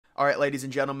All right, ladies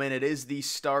and gentlemen, it is the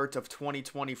start of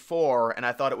 2024, and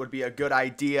I thought it would be a good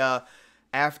idea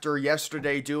after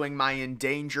yesterday doing my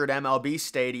endangered MLB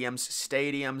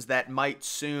stadiums that might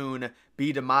soon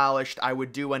be demolished. I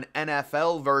would do an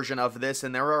NFL version of this,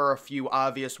 and there are a few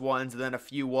obvious ones, and then a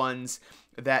few ones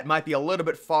that might be a little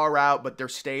bit far out, but they're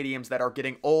stadiums that are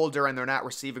getting older and they're not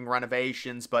receiving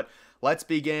renovations. But let's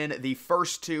begin. The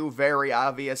first two, very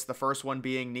obvious. The first one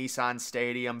being Nissan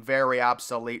Stadium, very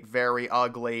obsolete, very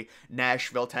ugly.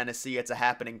 Nashville, Tennessee, it's a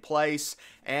happening place.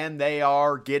 And they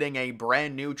are getting a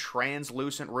brand new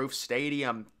translucent roof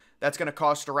stadium. That's going to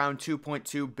cost around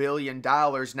 $2.2 billion.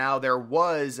 Now, there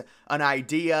was an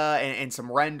idea and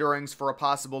some renderings for a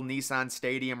possible Nissan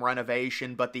Stadium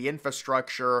renovation, but the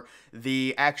infrastructure,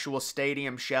 the actual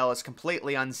stadium shell is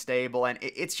completely unstable, and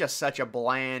it's just such a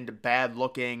bland,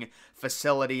 bad-looking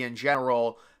facility in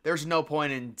general. There's no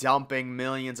point in dumping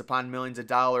millions upon millions of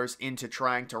dollars into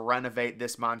trying to renovate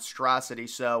this monstrosity.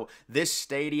 So this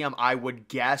stadium, I would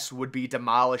guess, would be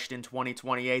demolished in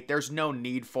 2028. There's no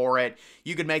need for it.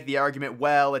 You could make the argument,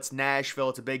 well, it's Nashville,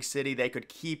 it's a big city, they could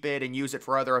keep it and use it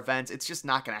for other events. It's just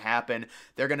not going to happen.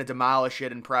 They're going to demolish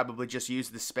it and probably just use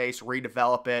the space,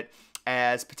 redevelop it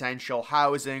as potential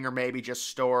housing or maybe just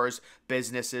stores,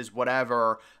 businesses,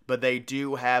 whatever. But they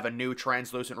do have a new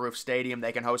translucent roof stadium.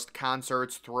 They can host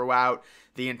concerts throughout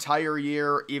the entire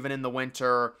year, even in the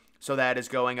winter. So that is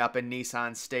going up, and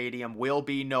Nissan Stadium will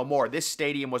be no more. This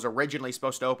stadium was originally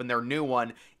supposed to open their new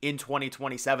one in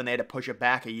 2027. They had to push it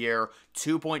back a year.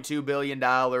 $2.2 billion,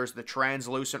 the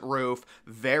translucent roof,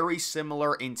 very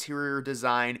similar interior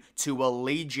design to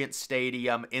Allegiant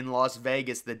Stadium in Las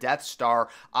Vegas, the Death Star.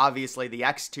 Obviously, the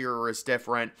exterior is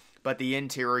different, but the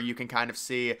interior, you can kind of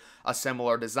see a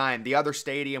similar design. The other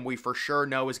stadium we for sure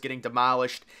know is getting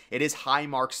demolished. It is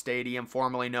Highmark Stadium,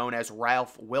 formerly known as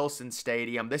Ralph Wilson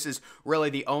Stadium. This is really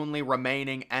the only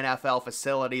remaining NFL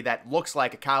facility that looks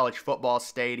like a college football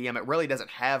stadium. It really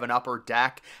doesn't have an upper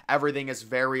deck. Everything is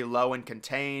very low and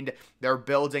contained. They're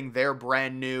building their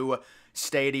brand new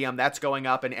stadium that's going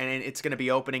up, and it's going to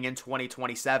be opening in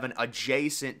 2027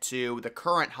 adjacent to the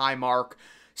current Highmark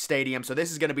Stadium. So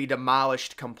this is going to be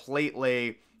demolished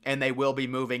completely, and they will be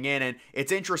moving in. And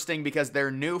it's interesting because their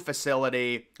new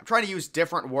facility, I'm trying to use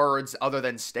different words other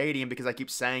than stadium because I keep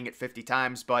saying it 50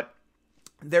 times, but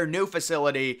their new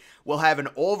facility will have an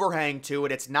overhang to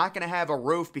it. It's not going to have a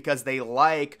roof because they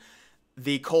like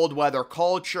the cold weather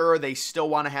culture. They still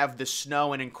want to have the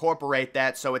snow and incorporate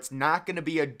that, so it's not going to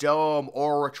be a dome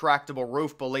or a retractable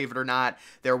roof, believe it or not.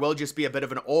 There will just be a bit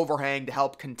of an overhang to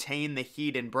help contain the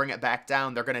heat and bring it back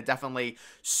down. They're going to definitely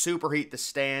superheat the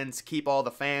stands, keep all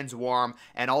the fans warm,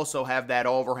 and also have that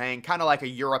overhang, kind of like a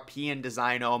European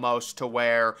design almost, to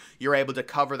where you're able to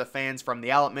cover the fans from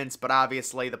the elements, but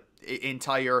obviously the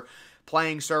entire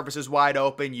playing surface is wide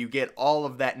open. You get all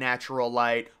of that natural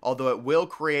light, although it will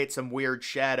create some weird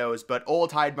shadows. But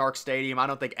old Highmark Stadium, I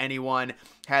don't think anyone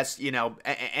has,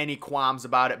 any qualms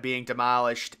about it being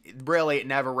demolished. Really, it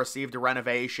never received a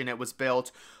renovation. It was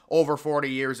built over 40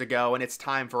 years ago, and it's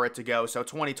time for it to go. So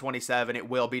 2027, it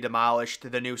will be demolished.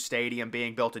 The new stadium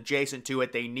being built adjacent to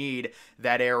it. They need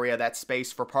that area, that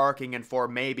space for parking and for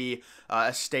maybe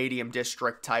a stadium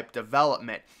district type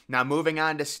development. Now, moving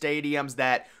on to stadiums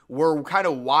that we're kind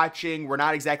of watching. We're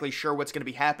not exactly sure what's going to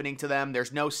be happening to them.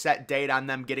 There's no set date on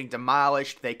them getting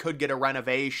demolished. They could get a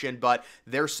renovation, but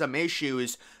there's some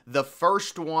issues. The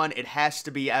first one, it has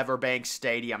to be Everbank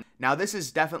Stadium. Now, this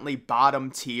is definitely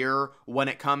bottom tier when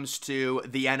it comes to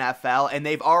the NFL, and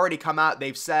they've already come out,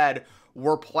 they've said,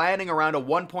 we're planning around a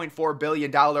 $1.4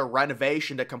 billion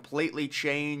renovation to completely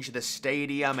change the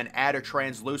stadium and add a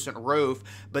translucent roof,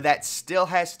 but that still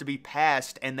has to be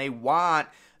passed, and they want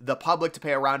the public to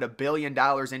pay around $1 billion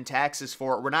in taxes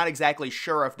for it. We're not exactly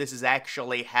sure if this is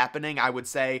actually happening. I would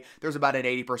say there's about an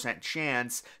 80%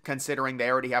 chance, considering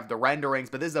they already have the renderings,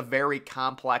 but this is a very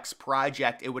complex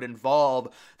project. It would involve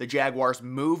the Jaguars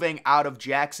moving out of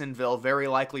Jacksonville, very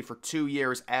likely for 2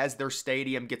 years, as their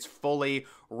stadium gets fully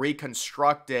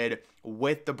reconstructed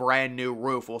with the brand new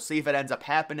roof. We'll see if it ends up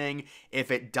happening. If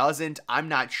it doesn't, I'm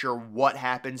not sure what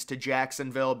happens to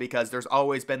Jacksonville, because there's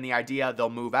always been the idea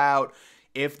they'll move out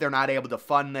if they're not able to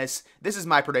fund this. This is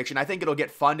my prediction. I think it'll get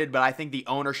funded, but I think the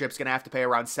ownership's going to have to pay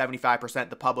around 75%.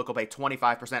 The public will pay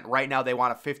 25%. Right now, they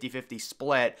want a 50-50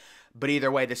 split. But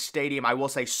either way, the stadium, I will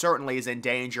say, certainly is in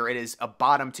danger. It is a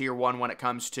bottom tier one when it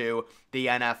comes to the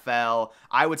NFL.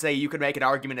 I would say you could make an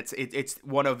argument it's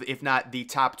one of, if not the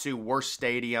top two worst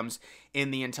stadiums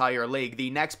in the entire league. The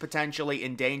next potentially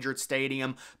endangered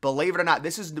stadium, believe it or not,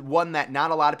 this is one that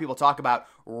not a lot of people talk about.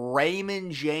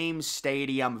 Raymond James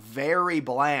Stadium, very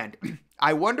bland.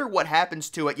 I wonder what happens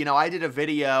to it. You know, I did a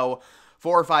video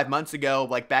 4 or 5 months ago,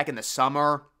 like back in the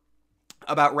summer,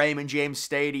 about Raymond James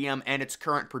Stadium and its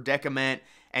current predicament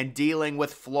and dealing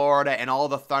with Florida and all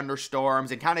the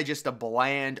thunderstorms and kind of just a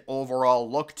bland overall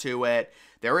look to it.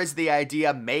 There is the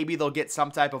idea maybe they'll get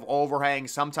some type of overhang,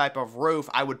 some type of roof.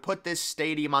 I would put this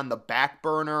stadium on the back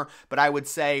burner, but I would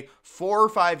say 4 or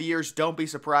 5 years, don't be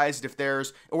surprised if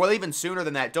there's, or even sooner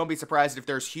than that, don't be surprised if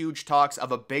there's huge talks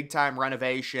of a big-time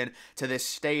renovation to this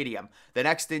stadium. The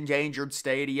next endangered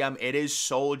stadium, it is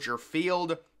Soldier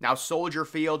Field. Now, Soldier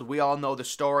Field, we all know the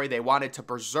story. They wanted to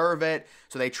preserve it,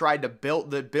 so they tried to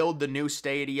build the new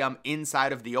stadium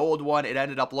inside of the old one. It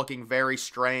ended up looking very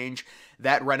strange.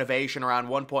 That renovation, around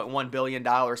 $1.1 billion,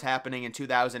 happening in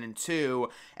 2002,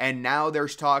 and now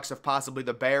there's talks of possibly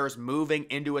the Bears moving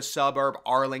into a suburb.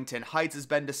 Arlington Heights has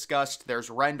been discussed. There's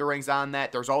renderings on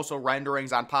that. There's also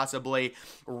renderings on possibly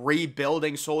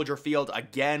rebuilding Soldier Field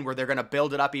again, where they're going to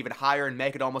build it up even higher and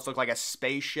make it almost look like a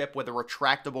spaceship with a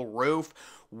retractable roof.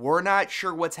 We're not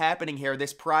sure what's happening here.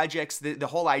 This project's, the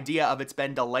whole idea of it's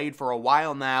been delayed for a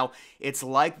while now. It's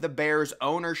like the Bears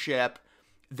ownership,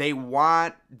 they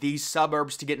want these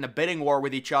suburbs to get in a bidding war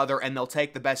with each other, and they'll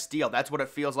take the best deal. That's what it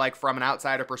feels like from an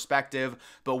outsider perspective,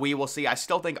 but we will see. I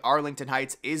still think Arlington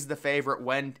Heights is the favorite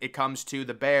when it comes to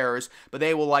the Bears, but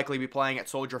they will likely be playing at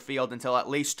Soldier Field until at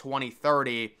least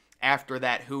 2030. After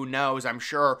that, who knows? I'm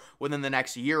sure within the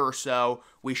next year or so,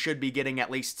 we should be getting at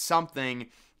least something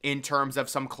in terms of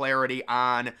some clarity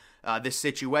on this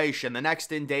situation. The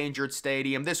next endangered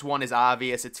stadium, this one is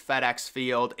obvious. It's FedEx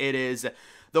Field. It is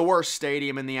the worst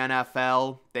stadium in the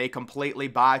NFL. They completely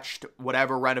botched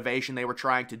whatever renovation they were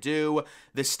trying to do.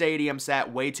 The stadium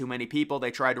sat way too many people.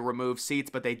 They tried to remove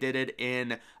seats, but they did it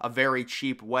in a very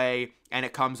cheap way, and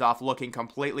it comes off looking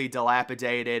completely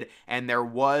dilapidated. And there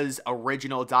was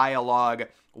original dialogue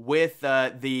with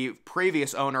the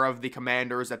previous owner of the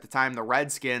Commanders at the time, the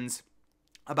Redskins,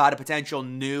 about a potential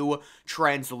new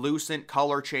translucent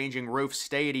color-changing roof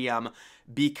stadium.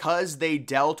 Because they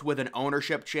dealt with an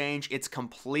ownership change, it's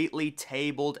completely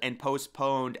tabled and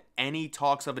postponed any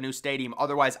talks of a new stadium.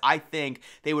 Otherwise, I think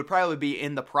they would probably be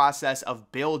in the process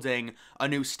of building a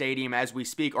new stadium as we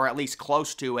speak, or at least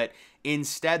close to it.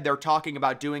 Instead, they're talking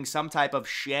about doing some type of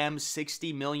sham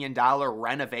 $60 million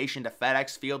renovation to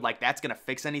FedEx Field. Like, that's going to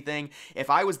fix anything. If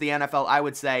I was the NFL, I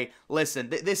would say, listen,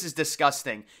 this is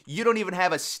disgusting. You don't even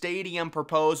have a stadium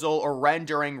proposal or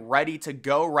rendering ready to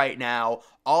go right now.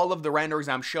 All of the renderings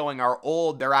I'm showing are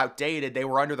old. They're outdated. They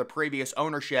were under the previous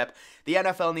ownership. The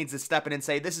NFL needs to step in and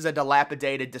say, this is a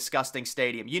dilapidated, disgusting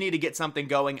stadium. You need to get something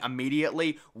going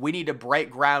immediately. We need to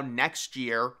break ground next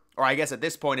year. Or I guess at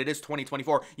this point, it is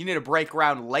 2024. You need to break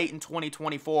ground late in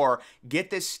 2024. Get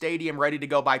this stadium ready to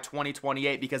go by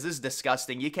 2028, because this is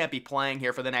disgusting. You can't be playing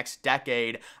here for the next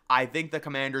decade. I think the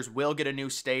Commanders will get a new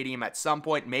stadium at some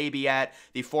point, maybe at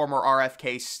the former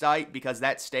RFK site, because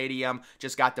that stadium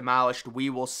just got demolished. We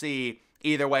will see.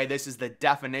 Either way, this is the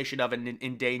definition of an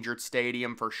endangered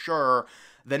stadium for sure.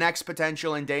 The next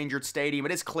potential endangered stadium,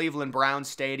 it is Cleveland Browns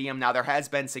Stadium. Now, there has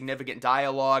been significant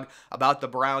dialogue about the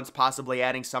Browns possibly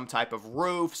adding some type of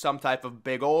roof, some type of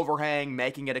big overhang,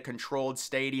 making it a controlled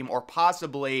stadium, or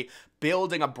possibly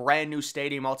building a brand new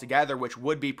stadium altogether, which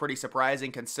would be pretty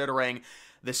surprising considering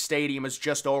the stadium is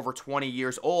just over 20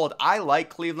 years old. I like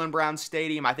Cleveland Browns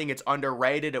Stadium. I think it's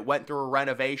underrated. It went through a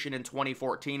renovation in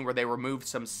 2014 where they removed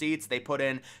some seats. They put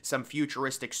in some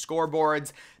futuristic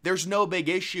scoreboards. There's no big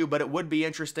issue, but it would be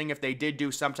interesting if they did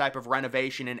do some type of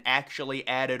renovation and actually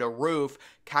added a roof,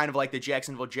 kind of like the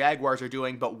Jacksonville Jaguars are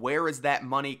doing. But where is that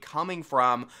money coming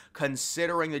from,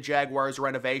 considering the Jaguars'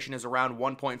 renovation is around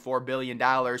 $1.4 billion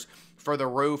for the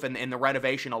roof and the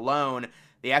renovation alone?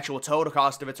 The actual total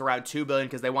cost of it's around $2 billion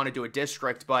because they want to do a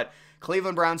district, but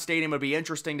Cleveland Browns Stadium would be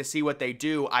interesting to see what they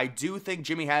do. I do think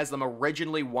Jimmy Haslam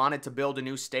originally wanted to build a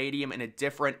new stadium in a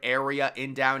different area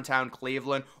in downtown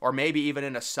Cleveland, or maybe even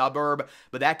in a suburb,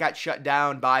 but that got shut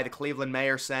down by the Cleveland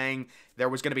mayor saying there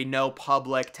was going to be no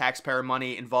public taxpayer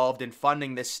money involved in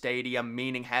funding this stadium,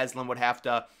 meaning Haslam would have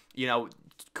to,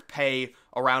 pay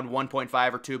around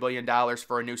 $1.5 or $2 billion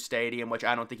for a new stadium, which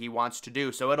I don't think he wants to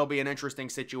do. So it'll be an interesting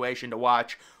situation to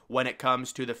watch when it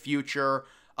comes to the future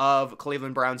of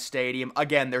Cleveland Browns Stadium.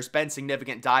 Again, there's been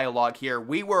significant dialogue here.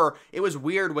 It was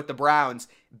weird with the Browns.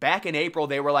 Back in April,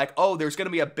 they were like, oh, there's going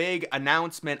to be a big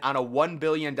announcement on a $1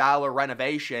 billion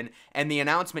renovation, and the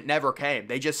announcement never came.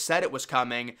 They just said it was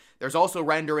coming. There's also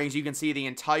renderings. You can see the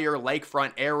entire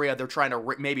lakefront area. They're trying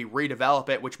to maybe redevelop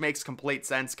it, which makes complete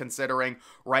sense considering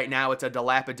right now it's a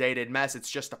dilapidated mess.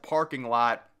 It's just a parking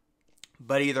lot.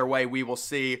 But either way, we will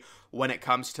see when it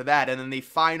comes to that. And then the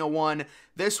final one,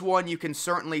 this one you can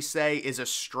certainly say is a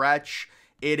stretch.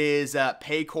 It is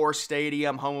Paycor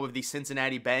Stadium, home of the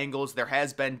Cincinnati Bengals. There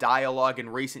has been dialogue in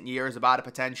recent years about a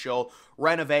potential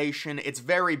renovation. It's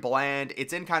very bland.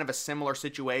 It's in kind of a similar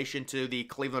situation to the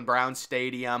Cleveland Browns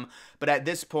Stadium. But at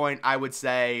this point, I would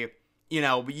say, you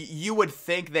know, you would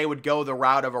think they would go the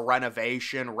route of a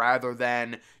renovation rather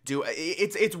than do...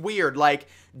 It's weird. Like,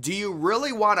 do you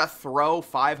really want to throw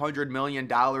 $500 million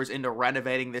into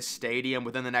renovating this stadium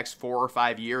within the next 4 or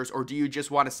 5 years? Or do you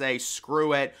just want to say,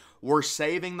 screw it, we're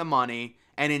saving the money,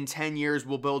 and in 10 years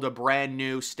we'll build a brand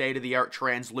new state-of-the-art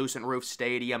translucent roof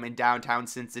stadium in downtown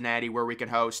Cincinnati where we can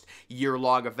host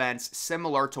year-long events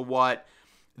similar to what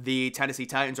the Tennessee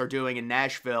Titans are doing in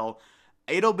Nashville?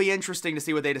 It'll be interesting to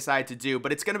see what they decide to do,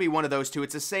 but it's going to be one of those two.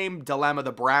 It's the same dilemma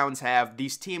the Browns have.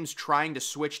 These teams trying to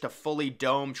switch to fully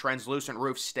domed, translucent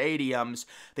roof stadiums,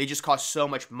 they just cost so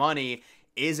much money.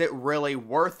 Is it really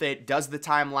worth it? Does the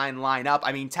timeline line up?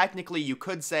 I mean, technically, you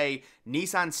could say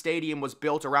Nissan Stadium was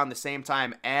built around the same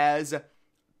time as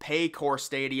Paycor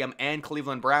Stadium and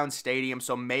Cleveland Browns Stadium,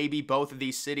 so maybe both of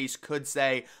these cities could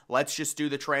say, let's just do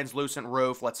the translucent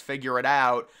roof, let's figure it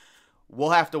out.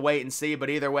 We'll have to wait and see, but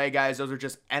either way, guys, those are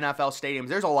just NFL stadiums.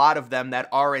 There's a lot of them that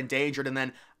are endangered, and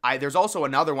then there's also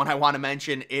another one I want to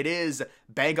mention. It is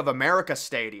Bank of America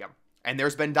Stadium, and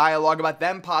there's been dialogue about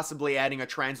them possibly adding a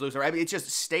translucent. I mean, it's just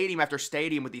stadium after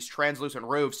stadium with these translucent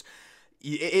roofs.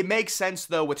 It makes sense,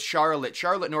 though, with Charlotte.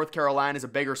 Charlotte, North Carolina is a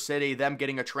bigger city. Them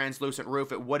getting a translucent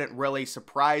roof, it wouldn't really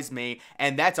surprise me.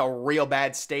 And that's a real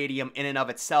bad stadium in and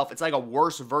of itself. It's like a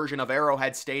worse version of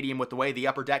Arrowhead Stadium with the way the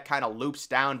upper deck kind of loops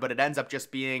down, but it ends up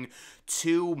just being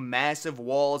two massive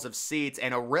walls of seats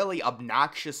and a really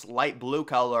obnoxious light blue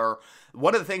color.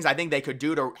 One of the things I think they could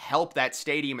do to help that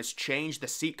stadium is change the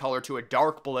seat color to a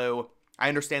dark blue. I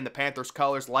understand the Panthers'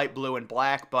 colors, light blue and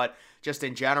black, but just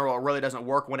in general, it really doesn't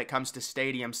work when it comes to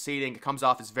stadium seating. It comes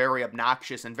off as very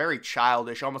obnoxious and very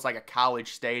childish, almost like a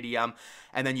college stadium.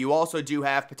 And then you also do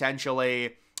have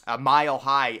potentially Mile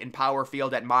High in Power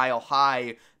Field at Mile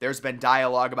High. There's been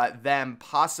dialogue about them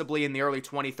possibly in the early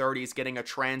 2030s getting a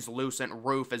translucent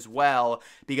roof as well,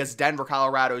 because Denver,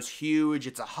 Colorado is huge.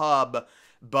 It's a hub.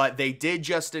 But they did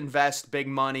just invest big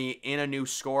money in a new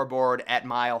scoreboard at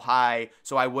Mile High,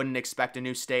 so I wouldn't expect a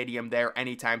new stadium there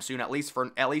anytime soon, at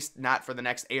least not for the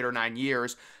next 8 or 9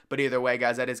 years. But either way,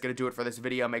 guys, that is going to do it for this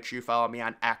video. Make sure you follow me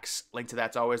on X. Link to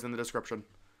that's always in the description.